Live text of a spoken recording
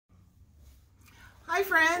Hi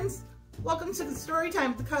friends, welcome to the story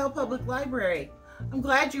time at the Kyle Public Library. I'm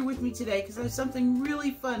glad you're with me today because I have something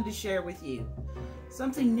really fun to share with you.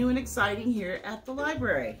 Something new and exciting here at the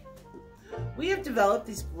library. We have developed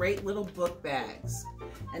these great little book bags,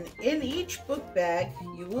 and in each book bag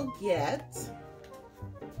you will get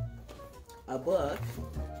a book.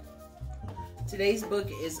 Today's book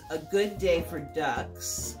is A Good Day for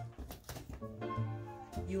Ducks.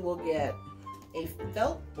 You will get a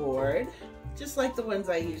felt board, just like the ones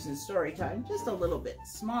I use in story time, just a little bit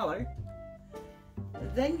smaller.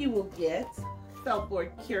 Then you will get felt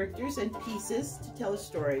board characters and pieces to tell a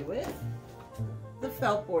story with, the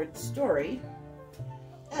felt board story,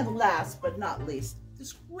 and last but not least,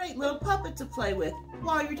 this great little puppet to play with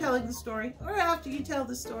while you're telling the story, or after you tell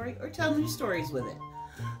the story, or tell new stories with it.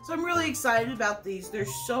 So I'm really excited about these. They're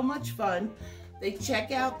so much fun. They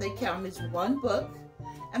check out, they count as one book,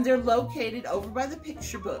 and they're located over by the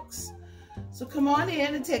picture books. So come on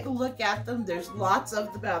in and take a look at them. There's lots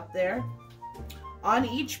of them out there. On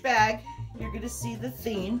each bag, you're going to see the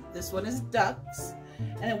theme. This one is ducks,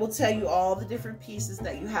 and it will tell you all the different pieces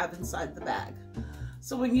that you have inside the bag.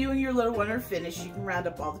 So when you and your little one are finished, you can round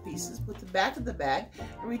up all the pieces, put them back in the bag,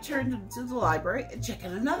 and return them to the library and check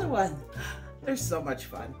out another one. They're so much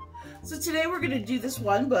fun. So today we're going to do this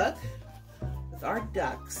one book with our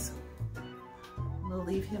ducks. I'm going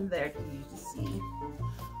to leave him there for you to see.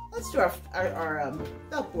 Let's do our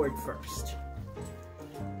felt board first.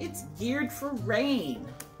 It's geared for rain.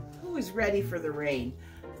 Who is ready for the rain?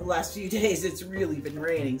 The last few days it's really been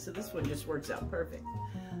raining, so this one just works out perfect.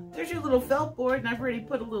 There's your little felt board, and I've already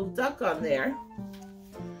put a little duck on there.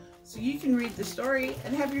 So you can read the story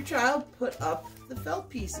and have your child put up the felt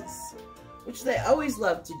pieces, which they always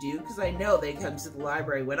love to do because I know they come to the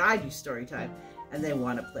library when I do story time and they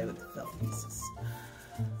want to play with the felt pieces.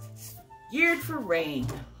 Geared for rain.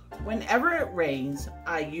 Whenever it rains,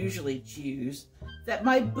 I usually choose that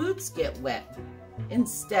my boots get wet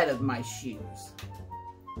instead of my shoes.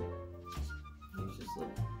 Here's his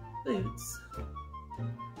little boots.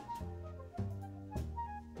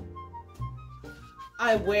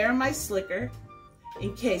 I wear my slicker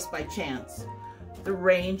in case by chance the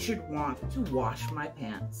rain should want to wash my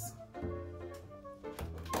pants.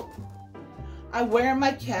 I wear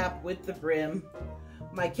my cap with the brim.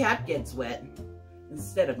 My cap gets wet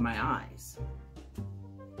instead of my eyes.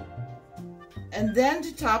 And then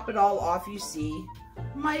to top it all off, you see,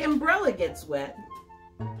 my umbrella gets wet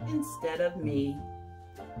instead of me.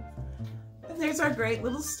 And there's our great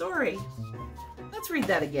little story. Let's read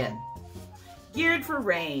that again. Geared for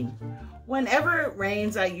rain. Whenever it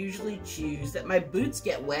rains, I usually choose that my boots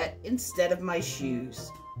get wet instead of my shoes.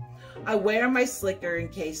 I wear my slicker in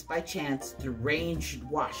case by chance the rain should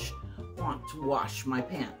want to wash my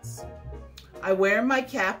pants. I wear my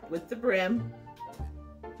cap with the brim.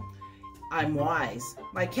 I'm wise.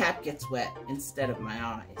 My cap gets wet instead of my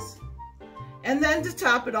eyes. And then to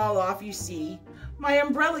top it all off, you see, my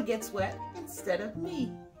umbrella gets wet instead of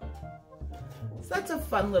me. So that's a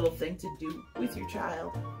fun little thing to do with your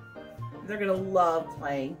child. They're going to love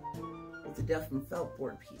playing with the duck and felt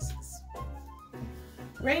board pieces.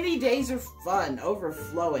 Rainy days are fun,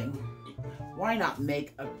 overflowing. Why not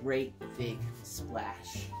make a great big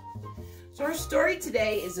splash? So our story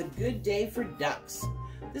today is A Good Day for Ducks.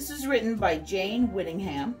 This is written by Jane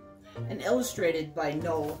Whittingham and illustrated by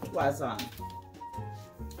Noel Toison.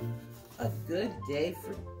 A Good Day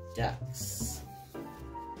for Ducks.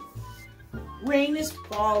 Rain is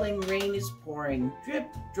falling, rain is pouring. Drip,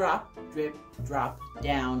 drop,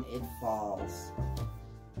 down it falls.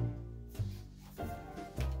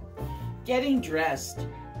 Getting dressed.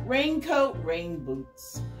 Raincoat, rain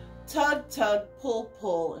boots. Tug, tug, pull,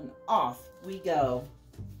 pull, and off we go.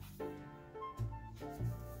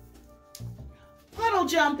 Puddle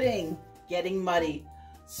jumping, getting muddy.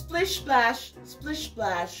 Splish,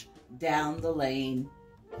 splash, down the lane.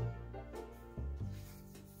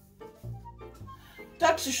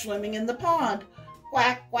 Ducks are swimming in the pond.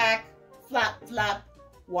 Quack, quack, flap, flap,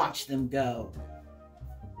 watch them go.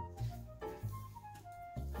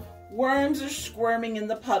 Worms are squirming in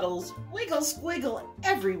the puddles, wiggle, squiggle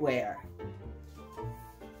everywhere.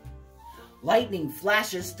 Lightning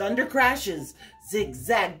flashes, thunder crashes,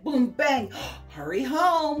 zigzag, boom, bang, hurry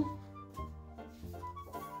home.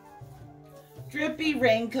 Drippy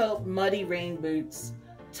raincoat, muddy rain boots,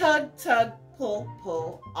 tug, tug, pull,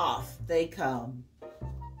 pull, off they come.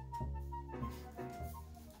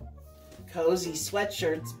 Cozy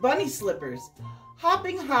sweatshirts, bunny slippers,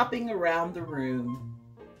 hopping, hopping around the room.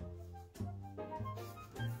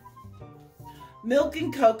 Milk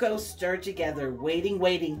and cocoa stir together, waiting,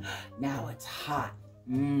 waiting. Now it's hot.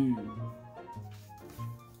 Mmm.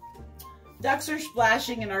 Ducks are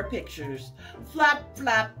splashing in our pictures. Flap,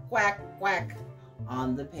 flap, quack, quack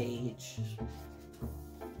on the page.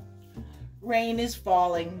 Rain is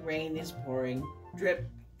falling, rain is pouring. Drip,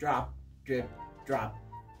 drop,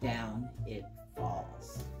 down it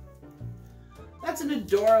falls. That's an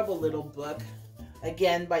adorable little book.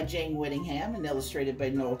 Again, by Jane Whittingham and illustrated by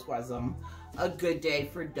Noel Toison. A Good Day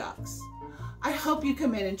for Ducks. I hope you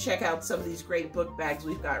come in and check out some of these great book bags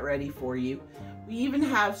we've got ready for you. We even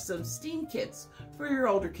have some STEAM kits for your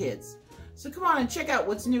older kids. So come on and check out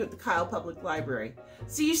what's new at the Kyle Public Library.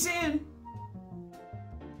 See you soon.